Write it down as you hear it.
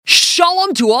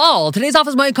Shalom to all! Today's daf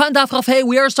is Moed Katan daf Chaf Hey.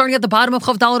 We are starting at the bottom of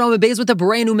Chav Daled Amud Beis with the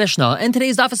brand new Mishnah. And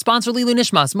today's daf is sponsored Lilu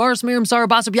Nishmas. Mars Miriam Sarah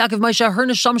Basar Yaakov Moshe her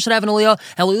neshama should have an aliyah.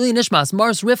 And Lilu Nishmas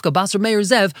Mars Rivka Basar Meir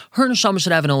Zev her neshama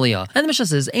should have an aliyah. And the Mishnah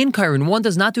says, Ein Kairin, one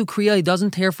does not do kriya, he doesn't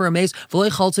tear for a mace.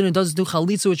 V'lei chaltzin, and doesn't do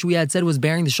chalitza, which we had said was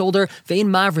bearing the shoulder. Ve'in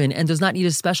mavrin, and does not need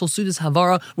a special sudas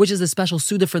havara, which is a special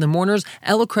suda for the mourners.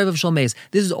 Elo krevav shel mace.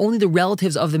 This is only the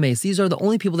relatives of the mace. These are the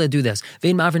only people that do this.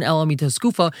 Ve'in mavrin el amita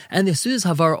skufa, and the sudas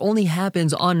havara only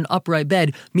happens on an upright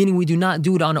bed, meaning we do not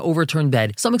do it on an overturned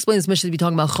bed. Some explain this Mishnah to be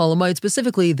talking about Chol Moed,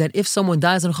 specifically that if someone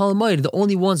dies on Chol Moed, the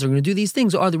only ones that are going to do these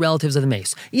things are the relatives of the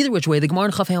mace. Either which way, the Gemara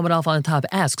in Chaf Hey Amud Aleph on top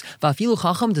asks, Va'afilu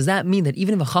Chacham, does that mean that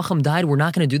even if a Chacham died, we're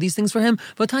not going to do these things for him?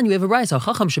 V'atan, you have a brayso,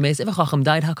 Chacham shemes, if a Chacham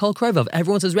died, Hakol Krevav,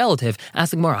 everyone's his relative.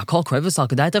 Ask the Gemara, Hakol Krevav Sal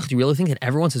Kedaitach, do you really think that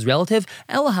everyone's his relative?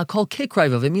 Ella Hakol Kik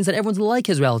Krevav, it means that everyone's like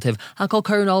his relative. Hakol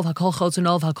Karinov, Hakol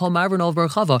Chotzanov, Hakol Mavranov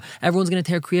Barchava, everyone's going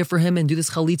to tear kriya for him and do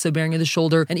this chalitza bearing of the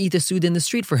shoulder and eat the suda in the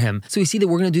street for him. So we see that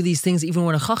we're going to do these things even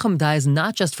when a Chacham dies,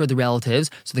 not just for the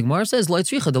relatives. So the Gemara says, Lo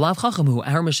Tzricha, the Lav Chacham, who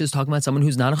our Mishnah is talking about someone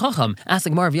who's not a Chacham. Ask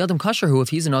the Gemara, V'yadam Kasher, who if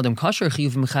he's an Adam Kasher,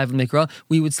 Chiyuv Mechayiv Mikra,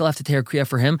 we would still have to tear kriya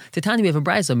for him. Titani, we have a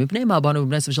brayso, Mipnei Ma'abanu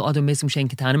B'nesav Shel Adam Mesim Shein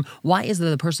Ketanim. Why is it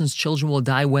that the person's children will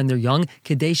die when they're young?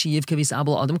 Kedei Sheyiv Kavis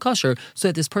Abel Adam Kasher, so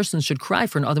that this person should cry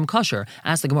for an Adam Kasher.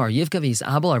 Ask the Gemara, Yiv Kavis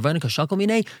Abel Arvana Kashakal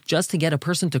Minei, just to get a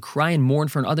person to cry and mourn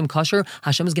for an Adam Kasher,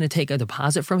 Hashem is going to take a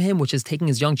deposit from him, which is taking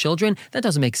his young children. That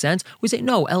doesn't make sense. We say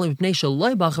no. It's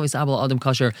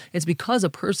because a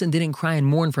person didn't cry and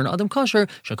mourn for an Adam Kasher.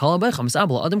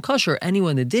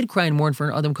 Anyone that did cry and mourn for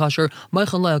an Adam Kasher,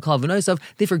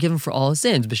 they forgive him for all his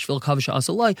sins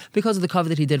because of the cover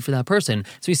that he did for that person.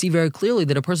 So we see very clearly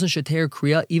that a person should tear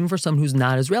kriya even for someone who's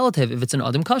not his relative if it's an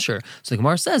Adam Kasher. So the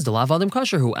Gemara says the lav Adam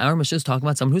Kasher, who our Mishnah is talking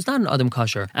about someone who's not an Adam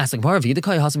Kasher. Ask the Gemara,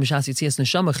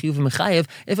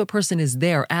 if a person is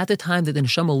there at the time that the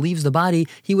neshama leaves the body,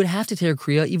 he would have to tear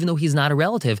kriya even though he's not a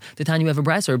relative. The time you have a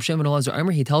brayso, Reb Shimon Elazar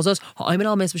Omer, he tells us,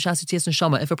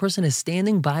 if a person is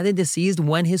standing by the deceased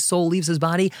when his soul leaves his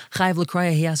body, chayav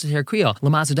l'kraya, he has to tear kriya.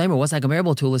 L'matzah daimer, what's that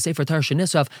comparable to? L'sefer Torah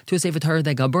shenisraf, to a sefer Torah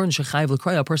that got burned, shechayav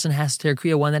l'kraya, a person has to tear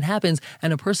kriya when that happens,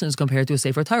 and a person is compared to a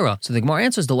sefer Torah. So the Gemara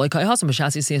answers,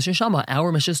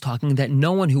 our Mishnah is talking that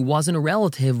no one who wasn't a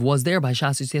relative was there by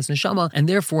Shas Yitzis Neshama, and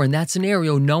therefore in that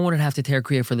scenario, no one would have to tear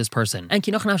kriya for this person. And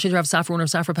Kinoch Nafshed Rav Safra, when Rav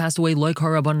Safra passed away, the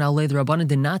Rabbanan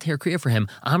did not tear kriya for him.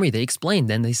 Amri, they explained,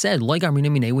 then they said, we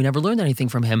never learned anything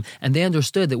from him, and they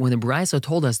understood that when the Brayso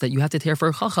told us that you have to tear for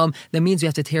a Chacham, that means you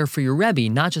have to tear for your Rebbe,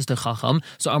 not just a Chacham.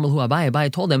 So Amrul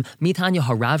Abaye told them, Mitanya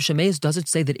Harav Shemes, does it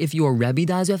say that if your Rebbe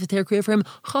dies, you have to tear kriya for him?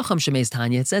 Chacham Shemes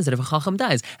Tanya, it says that if a Chacham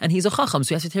dies, and he's a Chacham,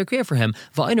 so you have to tear kriya for him.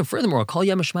 Furthermore,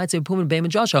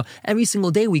 every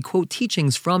single day we quote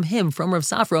teachings from him, from Rav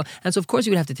Safra, and so of course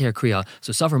you would have to tear kriya.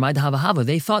 So Safra Maidahava Hava,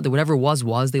 they thought that whatever was,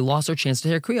 they lost their chance to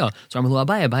tear kriya. So Amrul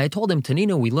Abaye told him,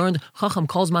 Tanino, we learned Chacham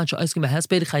calls Macha Aiskim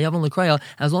Hesped Chayavan Lekraya,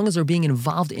 as long as they're being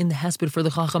involved in the Hesped for the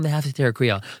Chacham, they have to tear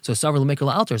kriya. So Savra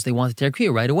Lemekala Altars, they want to tear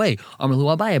kriya right away.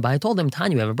 Amrul Abaye told them,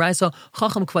 Tanya, we have a brayso,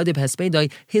 Chacham Kvadib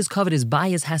Hespedai, his covet is by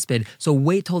his Hesped, so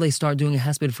wait till they start doing a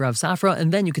Hesped for Rav Safra,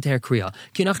 and then you could tear kriya.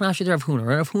 Kinach Nafshid Rav Huna,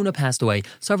 Rav Huna passed away.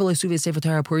 Savra Lesuvi Sefer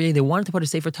Torah Puriye, they wanted to put a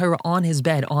Sefer Torah on his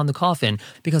bed, on the coffin,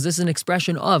 because this is an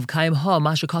expression of Kaim Ha,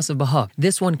 Masha Kasav Baha.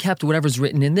 This one kept whatever's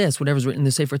written in this, whatever's written in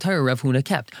the Sefer Torah, Rav Huna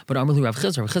kept. But Amrul Rav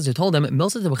Chizr told them,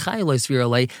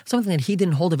 something that he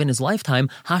didn't hold of in his lifetime,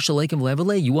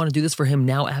 you want to do this for him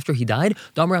now after he died?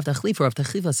 Rav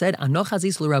Tachlifa said, I saw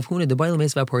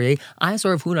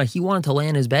Rav Huna, he wanted to lay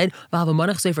in his bed,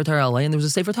 and there was a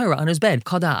Sefer Torah on his bed,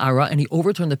 and he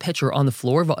overturned the pitcher on the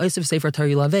floor,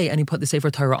 and he put the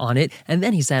Sefer Torah on it, and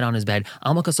then he sat on his bed.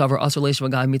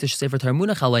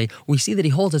 We see that he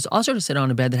holds it's usher to sit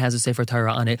on a bed that has a Sefer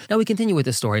Torah on it. Now we continue with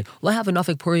this story.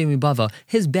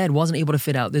 His bed wasn't able to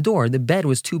fit out the door. The bed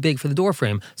was too big for the door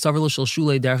frame.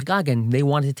 They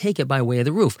wanted to take it by way of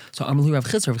the roof. So Amrul Rav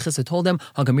Chizr told them,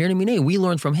 we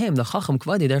learned from him, the Chacham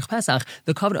Kvadi Derech Pesach,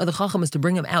 the covenant of the Chacham is to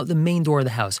bring him out the main door of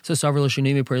the house. So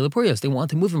they want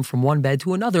to move him from one bed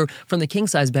to another, from the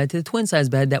king-size bed to the twin-size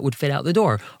bed that would fit out the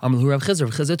door. Amrul Rav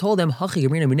Chizr told them,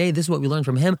 this is what we learned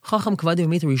from him, Chacham Kvadi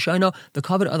Mita Rishayna, the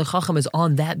covenant of the Chacham is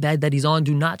on that bed that he's on,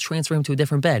 do not transfer him to a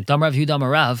different bed. How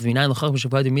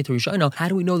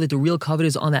do we know that the real covenant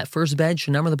is on that first bed?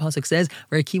 Shanamar, the pasuk says,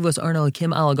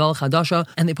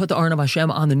 and they put the Arn of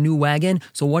Hashem on the new wagon.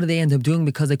 So what did they end up doing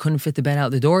because they couldn't fit the bed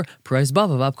out the door?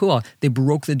 They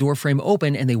broke the door frame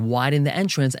open and they widened the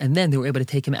entrance, and then they were able to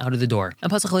take him out of the door.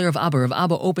 And pasuk later of Rav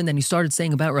Abba opened and he started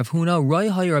saying about Rav Huna,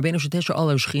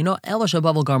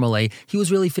 he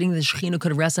was really fitting that the Shechina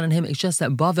could have rested on him. It's just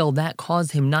that Bavel, that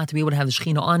caused him not to be able to have the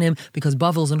Shechina on him, because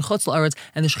Bavel's in Chutz La'aretz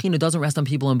and the Shechina doesn't doesn't rest on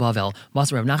people in Bavel.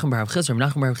 Maser Rav Nachman bar Rav Chisda,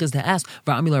 Rav Nachman bar Rav Chisda asked,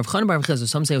 V'Ami Rav Chanan bar Rav Chisda,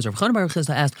 some say it was Rav Chanan bar Rav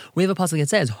Chisda asked, we have a pasuk that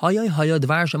says, Hayay Hayay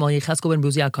Dvar Hashem al Yecheskel ben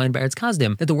Buzi HaKohen be'eretz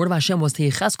Kazdim, that the word of Hashem was to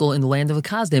Yecheskel in the land of the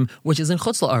Kazdim, which is in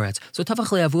Chutz La'aretz. So Tafach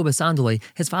le'avu b'sandalei,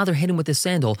 his father hit him with his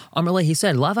sandal. Amrlei, he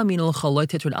said, Lav aminu l'cha loy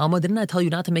titrid alma, didn't I tell you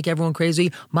not to make everyone crazy?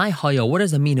 My Hayah, what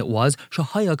does that mean it was?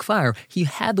 Shahaya Kfar, he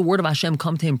had the word of Hashem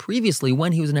come to him previously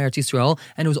when he was in Eretz Yisrael,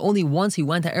 and it was only once he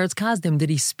went to Eretz Kazdim did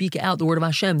he speak out the word of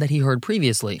Hashem that he heard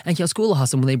previously. And Kiyaskula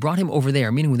Hasan, when they brought him over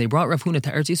there, meaning when they brought Rav Huna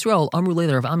to Eretz Yisrael,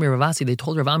 Amrulei Rav Ami Rav Asi, they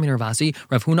told Rav Ami Rav Asi,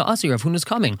 Rav Huna Asi, Rav Huna's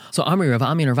coming. So Amri Rav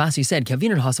Ami Rav Asi said,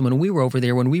 Kavin and Hasan, when we were over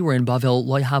there, when we were in Bavel,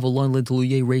 Loy Havalon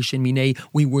Lidluye Reshin Mine,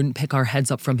 we wouldn't pick our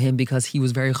heads up from him because he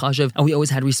was very chashav, and we always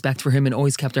had respect for him and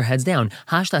always kept our heads down.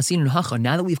 Hashtasin and Hacha,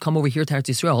 now that we've come over here to Eretz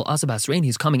Yisrael, Asabas Rain,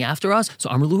 he's coming after us. So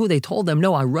Amruluhu, they told them,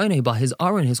 no, Aroneba, his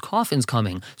Aron, his coffin's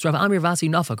coming. So Rav Ami Rav Asi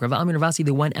Nafak, Rav Ami Rav Asi,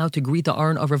 they went out to greet the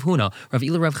Aron of Rav Huna. Rav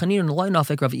Ila Rav Chanina and Loy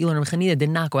Nafak, Rav Ila and Rav Chanina did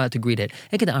not go out to greet it.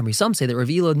 Ekeda Amri, some say that Rav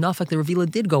Ila Nafak, the Rav Ila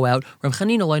did go out. Rav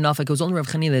Chanina, Loy Nafak, it was only Rav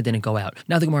Chanina that didn't go out.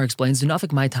 Now the Gemara explains, the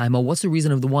Nafak my time, what's the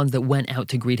reason of the ones that went out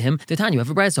to greet him? The Tanya, if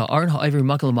a brayso, Aron ha'ivri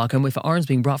makal makam, if Aron's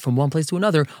being brought from one place to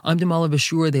another, I'm demala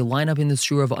b'shura, they line up in the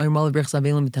shura of Aron malav brech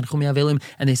zavelim v'tenchumi avelim,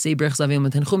 and they say brech zavelim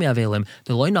v'tenchumi avelim.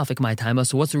 The Loy Nafak my time,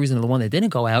 so what's the reason of the one that didn't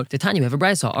go out? The Tanya, if a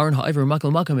brayso, Aron ha'ivri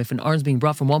makal makam, if an Aron's being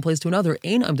brought from one place to another,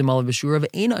 ain I'm demala b'shura,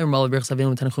 ain Aron malav brech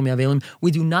zavelim v'tenchumi avelim,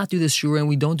 we do not do this shura and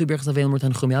we don't do brech zavelim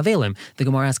v'tenchumi avelim. The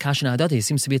Gemara asks Kasha Adati, it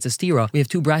seems to be it's a stira. We have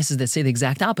two brises that say the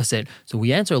exact opposite. So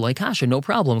we answer like Kasha, no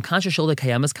problem. Kasha shulda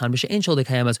kayamas, kan b'she ain shulda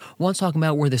kayamas. One's talking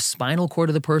about where the spinal cord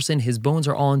of the person, his bones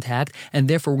are all intact, and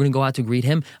therefore we're going to go out to greet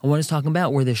him. And one is talking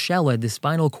about where the sheled, the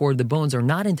spinal cord, the bones are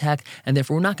not intact, and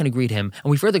therefore we're not going to greet him.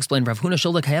 And we further explain Rav Huna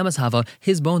shulda kayamas hava,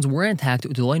 his bones were intact,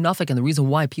 u'deloy nafek, and the reason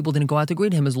why people didn't go out to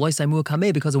greet him is loy saimu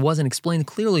kameh, because it wasn't explained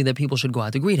clearly that people should go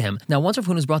out to greet him. Now once Rav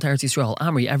Huna is brought to Eretz Yisrael,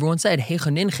 Amri, everyone said,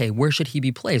 Heicha ninche, where should he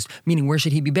be placed? Meaning, where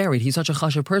should he be buried? He's such a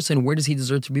chashav person, where does he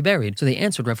deserve to be buried? So they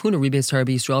answered, Rav Huna ribes Torah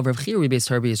Yisrael, Rav Chia ribes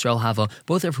Torah Yisrael hava.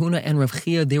 Both Rav Huna and Rav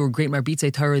Chia, they were great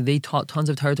marbitze Torah, they taught tons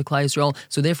of Torah to Klal Yisrael,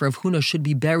 so therefore Rav Huna should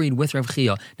be buried with Rav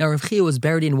Chia. Now Rav Chia was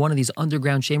buried in one of these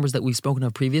underground chambers that we've spoken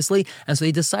of previously, and so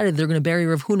they decided they're going to bury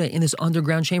Rav Huna in this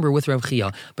underground chamber with Rav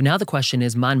Chia. But now the question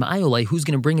is, Man Ma'ayolei, who's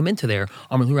going to bring him into there?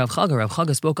 Amrlu Rav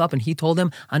Chaga spoke up and he told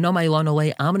him, Anam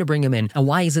Ma'ayolei, I'm going to bring him in. And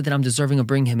why is it that I'm deserving of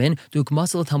bringing him in?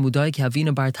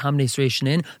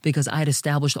 Because I had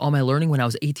established all my learning when I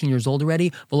was 18 years old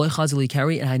already,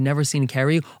 and I had never seen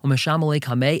Keri,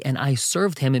 and I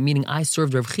served him, meaning I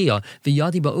served Rav Chia,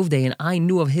 and I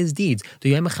knew of his deeds.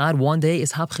 One day, the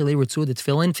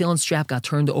tefillin strap got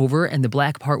turned over, and the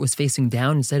black part was facing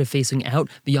down instead of facing out,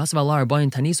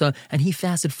 and he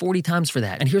fasted 40 times for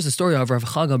that. And here's the story of Rav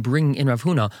Chaga bringing in Rav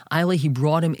Huna. He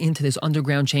brought him into this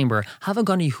underground chamber.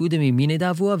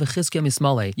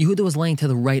 Yehuda was laying to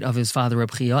the right of his father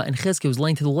Rav Chia, and Chizkiah was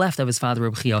laying to the left of his father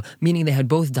Rav Chia, meaning they had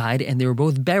both died and they were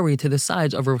both buried to the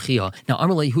sides of Rav Chia. Now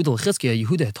Amar Yehuda l'Chizkiah,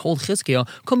 Yehuda told Chizkiah,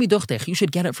 Komi duchtech, you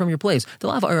should get it from your place. It's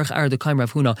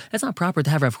not proper to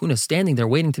have Rav Huna standing there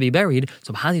waiting to be buried.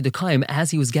 So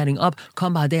as he was getting up,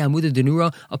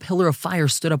 a pillar of fire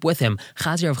stood up with him.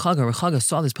 Rav Chaga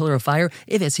saw this pillar of fire.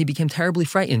 He became terribly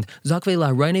frightened. So Rav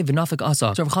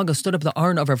Chaga stood up the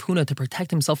Aron of Rav Huna to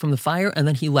protect himself from the fire, and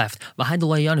then he left. And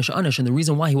the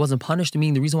reason why he wasn't punished,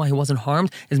 meaning the reason why he wasn't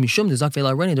harmed, is Mishum de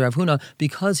Zakvei Rani de Rav Huna,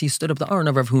 because he stood up the Aron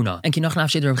of Rav Huna. And Kinach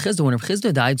Nafshe de Rav Chisda, when Rav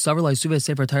Chisda died, they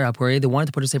wanted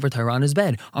to put a Sefer Torah on his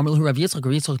bed. Rav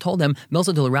Yitzchak told them,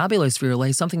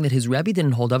 something that his Rebbe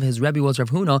didn't hold of. His Rebbe was Rav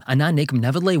Huna, Anan Nekim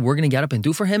Nevedle, we're going to get up and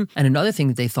do for him. And another thing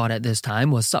that they thought at this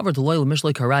time was Savar Deloy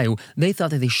Mishlei Karayu. They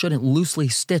thought that they shouldn't loosely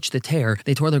stitch the tear.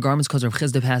 They tore their garments because Rav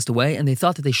Chisda passed away, and they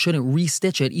thought that they shouldn't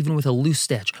re-stitch it even with a loose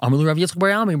stitch. Rav Yitzchak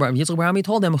Bar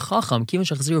told them,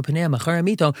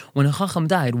 when a Chacham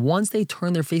died, once they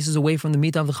turn their faces away from the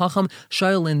meat of the Chacham,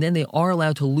 Shailin, then they are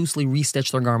allowed to loosely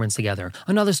re-stitch their garments together.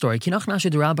 Another story, Kinach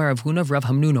Nashid Rabbi Rav Huna of Rav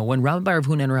Hamnuna. When Rabbi Rav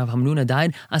Huna and Rav Hamnuna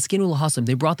died, Askinu Lahasim,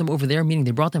 they brought them over there, meaning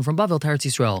they brought them from Bavel to Eretz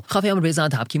Yisrael.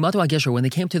 When they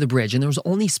came to the bridge, and there was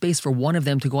only space for one of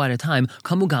them to go at a time,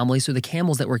 Kamu Gamli, so the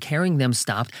camels that were carrying them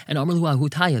stopped, and Amrlu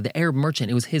Ahutaya, the Arab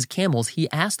merchant, it was his camels, he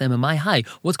asked them, Am I high?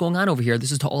 What's going on over here?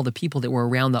 This is to all the people that were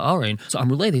around the Aron. So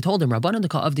Amrulay, they told him, Rabbanan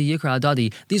of the Yikra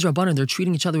Adadi, these Rabbanan, they're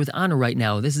treating each other with honor right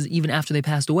now. This is even after they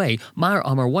passed away. Mar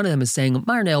Amar, one of them is saying,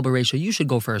 Mar Neil Beresha, you should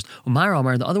go first. Mar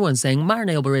Amar, the other one is saying, Mar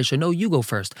Neil Beresha, no, you go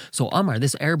first. So Amar,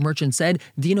 this Arab merchant said,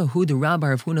 Dina Hu de Rabbi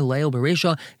Rav Huna Leil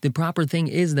Beresha, the proper thing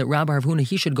is that Rabbi Rav Huna,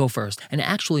 he should go first. And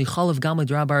actually, Chalav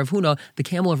Gamad Rabbi Rav Huna, the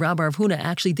camel of Rabbi Rav Huna,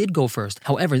 actually did go first.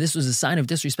 However, this was a sign of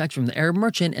disrespect from the Arab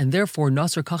merchant, and therefore,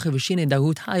 Nasr Kachev Shine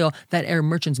Dahut Haya, that Arab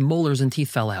merchant's molars and teeth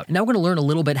fell out. And now we're going to learn a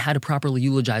little bit how to properly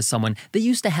eulogize someone. someone, they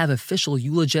used to have official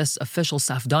eulogists, official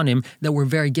safdanim that were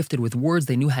very gifted with words.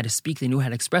 They knew how to speak, they knew how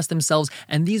to express themselves,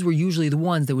 and these were usually the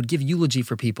ones that would give eulogy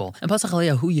for people. And Pasach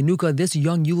Aleyahu Yenuka, this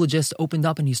young eulogist opened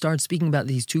up and he started speaking about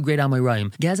these two great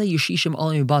Amoraim. Gaza Yeshishim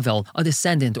Olim Bavel, a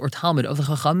descendant or Talmud of the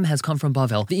Chachamim, has come from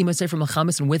Bavel. The Imam Sefer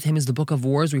Melchamis, and with him is the Book of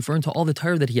Wars, referring to all the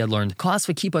Torah that he had learned. Kos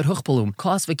v'kipad huchpalum,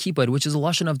 Kos v'kipad, which is a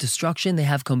lashon of destruction. They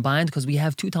have combined because we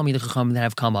have two Talmidei Chachamim that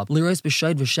have come up. Liros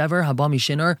b'shayd v'shever habami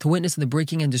shinar, to witness the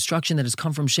breaking and destruction that has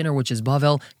come from Shinar, which is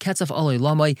Bavel. Ketzaf aloi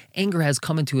lamai, anger has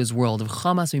come into his world.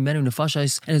 V'chamas mimenu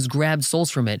nefashos, and has grabbed souls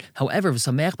from it. However,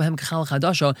 v'samech b'hem k'chal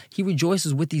chadasha, he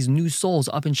rejoices with these new souls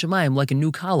up in Shemayim like a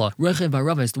new kala. Rechev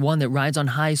v'aravis, the one that rides on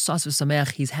high. Sas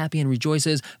v'samech, he's happy and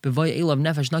rejoices. B'vay elav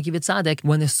nefesh naki v'tzadik,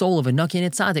 when the soul of a naki and a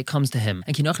tzaddik comes to him.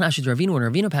 And Kinach Nashid Ravina, when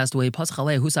Ravina passed away, Pasach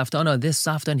Aleyahu Saftana, this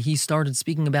Saftan, he started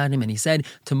speaking about him and he said,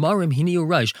 Tamarim hini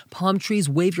urash, palm trees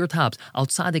wave your tops. Al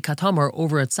tzaddik katamar,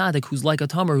 over a tzaddik who's like a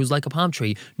tamar, who's like a palm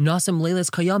tree. Nasim leilas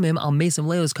kayamim, al mesim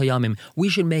leilas kayamim. We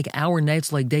should make our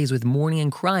nights like days with mourning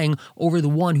and crying over the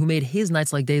one who made his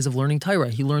nights like days of learning Torah.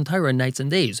 He learned Torah nights and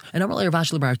days. And Amar Rav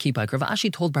Ashi Bar Kipaik, Rav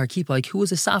Ashi told Bar Kipaik, who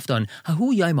was a Saftan,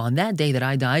 Hahu Yaim, on that day that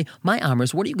I die, my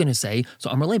Amris, what are you going to say? So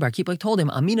Amar Bar Kipaik told him,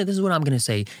 Amina, this is what I'm going to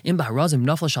say. In Baharazim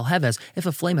Nafla Shal Heves, if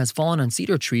a flame has fallen on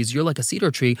cedar trees, you're like a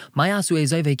cedar tree. Mayasu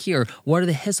Ezevekir, what are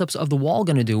the hyssops of the wall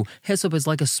going to do? Hyssop is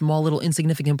like a small little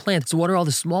insignificant plant. So what are all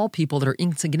the small people that are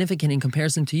insignificant in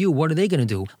comparison to you? What are they going to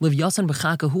do? Liv Yasan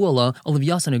B'chaka Huala, Liv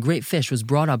Yasan, a great fish, was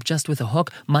brought up just with a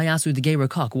hook. Mayasu Degei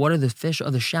Rakak, what are the fish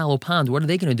of the shallow pond? What are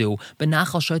they going to do?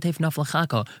 Benachal Shotef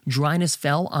Naflachaka, dryness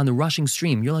fell on the rushing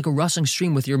stream. You're like a rushing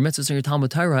stream with your mitzvahs and your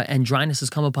Talmud Torah, and dryness has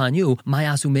come upon you.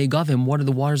 Mayasu Meigavim, what are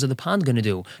the waters of the pond going to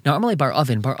do? Now Amalei Bar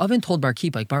Oven told Bar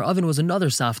Kipaik. Bar Oven was another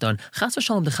Saftan. Chas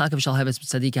v'shalom dechakav shalheves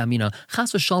b'tzadik amina.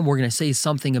 Chas v'shalom, we're going to say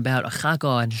something about a chaka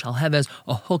and shalheves,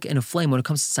 a hook and a flame when it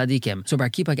comes to tzadikim. So Bar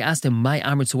Kipaik asked him, my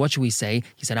amrit, so what should we say?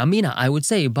 He said, Amina, I would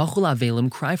say, bachul avelim,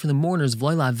 cry for the mourners,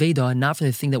 v'loy la'aveda, not for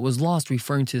the thing that was lost,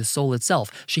 referring to the soul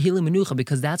itself. Shehili menucha,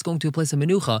 because that's going to a place of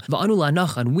menucha. V'anu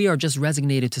la'nacha, and we are just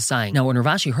resignated to sighing. Now when Rav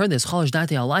Ashi heard this, chalash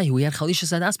date alayhu, he had chalisha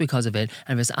sadas because of it,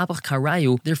 and v'sapach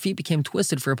karayu, their feet became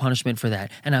twisted for a punishment for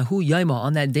that. And ahu yaima,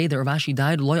 on that day that Rav Ashi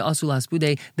died, loy asu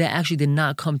laspude, they actually did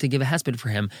not come to give a hesped for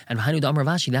him. And v'hanu dam Rav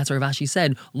Ashi, that's what Rav Ashi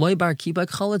said, loy bar kipak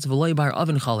chalitz v'loy bar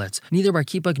oven chalitz. Neither bar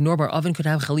kipak nor bar oven could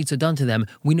have chalitza done to them.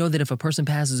 We know that if a person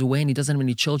passes away and he doesn't have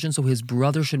any children, so his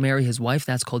brother should marry his wife,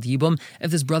 that's called yibum.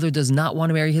 If this brother does not want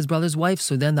to marry his brother's wife,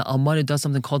 so then the almana does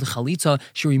something called chalitza.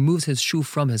 She removes his shoe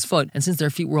from his foot, and since their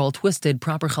feet were all twisted,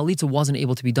 proper chalitza wasn't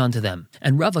able to be done to them.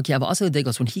 And Rava Kiava Asel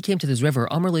Degos, when he came to this river,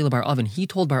 Amar Leila Bar Oven, he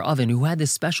told Bar Oven, who had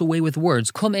this special way with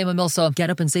words, Kum Ema Milsa, get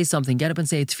up and say something, get up and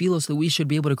say a tefillah so that we should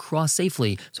be able to cross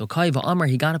safely. So Kaiva Amar,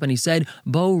 he got up and he said,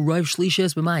 Bo Rav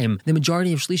Shlishis B'mayim. The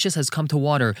majority of Shlishis has come to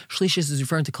water. Shlishis is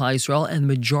referring to Klal Yisrael, and the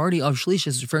majority of Shlishis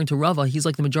is referring to Rava. He's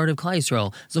like the majority of Klal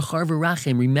Yisrael. Zachar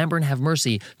v'rachim, remember and have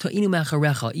mercy. Ta'inu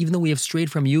me'acharecha, even though we have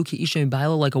strayed from you, ki isha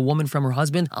mi'bayla, like a woman from her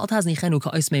husband. Al taznichenu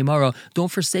ka'is me'mara, don't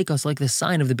forsake us like the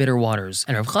sign of the bitter waters.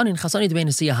 And Rav Chanan Chasani Dvei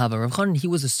Nasi Ahava. Rav Chanan, he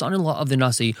was the son-in-law of the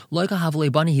Nasi. Like a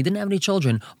Havulei Bani, he didn't have any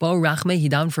children. Ba'o Rachme, he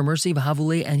died for mercy.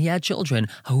 V'Havulei, and he had children.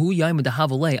 Hahu Yaim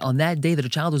Havulei. On that day that a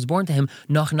child was born to him,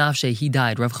 Nach Nafshe, he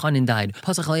died. Rav Chanan died.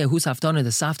 Pasach Aleyahu Saftana, the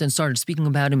Saftan, started speaking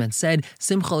about him and said,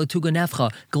 Simcha letuga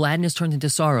nefcha, gladness turned into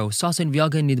sorrow. Sasin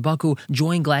v'yaga nidbaku,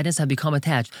 joy and gladness had become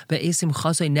attached. Be'esim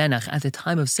chasoi nenach, at the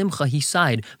time of Simcha he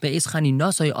sighed. Be'es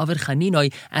chaninasoi avid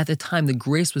chaninoi, at the time the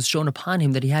grace was shown upon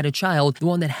him that he had a child, the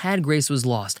one that had grace was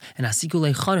lost. And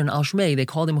Asikule Chanan al Shmei, they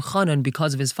called him Chanan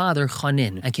because of his father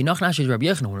Chanin. And Kinach Nashid Rabbi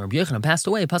Yochanan, when Rabbi Yochanan passed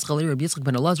away, Paschal Rabbi Yitzchak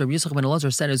ben Elazar, Rabbi Yitzchak ben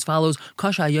Elazar said as follows: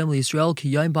 Kasha Yom LiYisrael Ki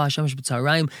Yom Ba Hashem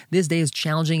B'Tzarayim. This day is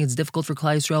challenging, it's difficult for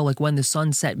Klal Yisrael, like when the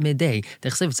sun set midday. The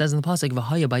Chesiv says in the pasuk,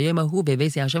 V'Haya B'Yemahu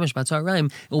Be'Vesi Hashem B'Tzarayim.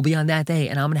 It will be on that day,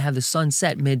 and I'm going to have the sun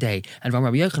set midday. And from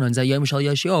Rabbi Yochanan, Zayom Shal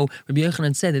Yoshio, Rabbi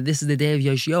Yochanan said that this is the day of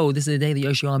Yoshio. This is the day that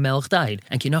Yoshio Melech died.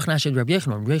 And Kinach Nashid Rabbi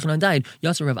Yochanan, Rabbi Yochanan died.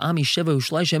 Yasser Rav Ami Shiva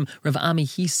U'Shloshim. Rav Ami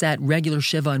he sat regular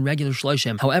Shiva and regular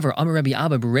Shloshim. However, Amar Rabbi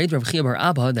Abba bereid Rav Chia bar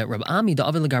Abba that Rav Ami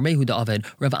da'avid legarmehu da'avid.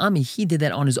 Rav Ami he did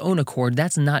that on his own accord.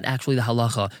 That's not actually the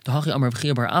halacha. Tahachi Amar Rav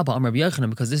Chia bar Abba Amar Rabbi Yochanan,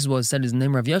 because this is what was said his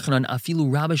name Rav Yochanan.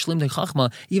 Afilu Rabbi Shlim de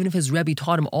Chachma. Even if his Rebbe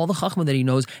taught him all the Chachma that he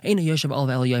knows, Eina Yoshev Al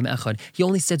V'El Yom Echad. He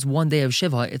only sits one day of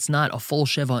Shiva. It's not a full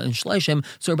Shiva in Shloshim.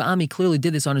 So Rav Ami clearly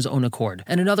did this on his own accord.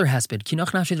 And another hesped,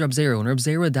 Kinach Nafshid Rab Zera. When Rab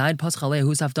Zera died, Paschaleh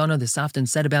Hu Safdana, the Saftan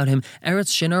said about him,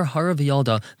 Eretz Shinar Hara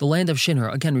V'Yalda, the land of Shinar,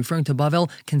 again referring to Bavel,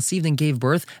 conceived and gave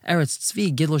birth. Eretz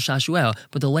Tzvi Gidlo Shashuel,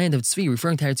 but the land of Tzvi,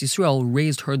 referring to Eretz Yisrael,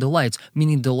 raised her delights,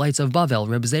 meaning delights of Bavel.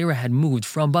 Reb Zera had moved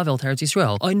from Bavel to Eretz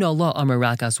Yisrael. Aina Allah Amar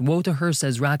Rakas, woe to her,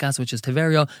 says Rakas, which is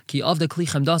Tiveria, Ki of the Kli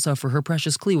Chemdasa, for her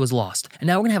precious Kli was was lost. And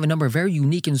now we're going to have a number of very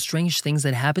unique and strange things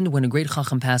that happened when a great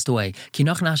Chacham passed away.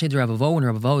 Kinach Nashe de Rabavo, when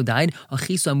Rabavo died,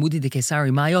 Achisu Amudi de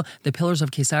Kesari Mayo, the pillars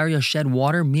of Kesaria shed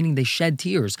water, meaning they shed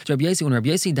tears. Rabbi Yossi, when Rabbi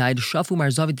Yossi died, Shafu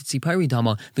Marzavi de Tzipari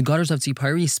Dama, the gutters of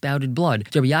Tzipari spouted blood.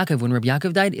 Rabbi Yaakov, when Rabbi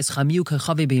Yaakov died, Ischamiu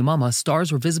Kachave Beimama,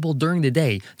 stars were visible during the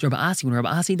day. Rabbi Asi, when Rabbi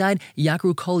Asi died,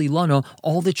 Yakru Koli Lano,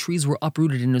 all the trees were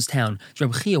uprooted in his town.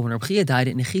 Rabbi Chia, when Rabbi Chia died,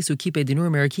 Nechisu Kipe Denur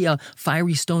Merikia,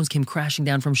 fiery stones came crashing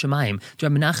down from Shemayim.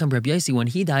 Rabbi Menachem, Rabbi Yossi, when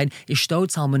he died,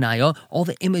 Ishtot Salmanaya, all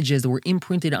the images that were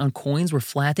imprinted on coins were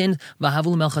flattened,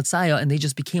 Vahavul Melchatzaya, and they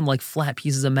just became like flat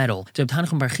pieces of metal. Rabbi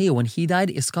Tanachum Bar Chia, when he died,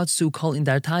 Iskatsu Kol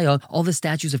Indartaya, all the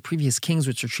statues of previous kings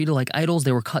which were treated like idols,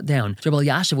 they were cut down. Rabbi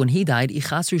Yashiv, when he died,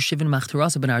 Ichasru Shivin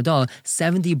Machtarasa ben Arda,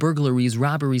 70 burglaries,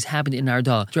 robberies happened in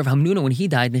Arda. Rabbi Hamnuna, when he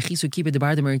died, Nechisu Kipe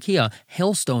Debar de Merikia,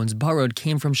 hailstones borrowed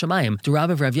came from Shemayim. The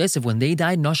Rabbi of Rav Yosef, when they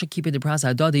died, Nasha Kipe de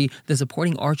Prasa Adadi, the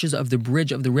supporting arches of the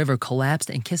bridge of the river collapsed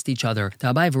and kissed each other.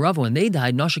 The Abai of Rava, when they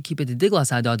died, Nasha Kipe de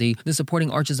Diglas Adadi, the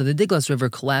supporting arches of the Diglas River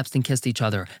collapsed and kissed each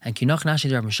other. And Kinach Nashi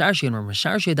de Rav Misharshi, and Rav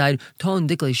Misharshi died, Ton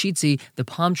Dikle Shitzi, the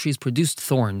palm trees produced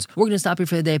thorns. We're going to stop here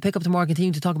for the day. Pick up tomorrow,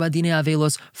 continue to talk about Dinei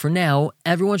Avelos. For now,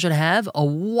 everyone should have a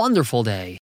wonderful day.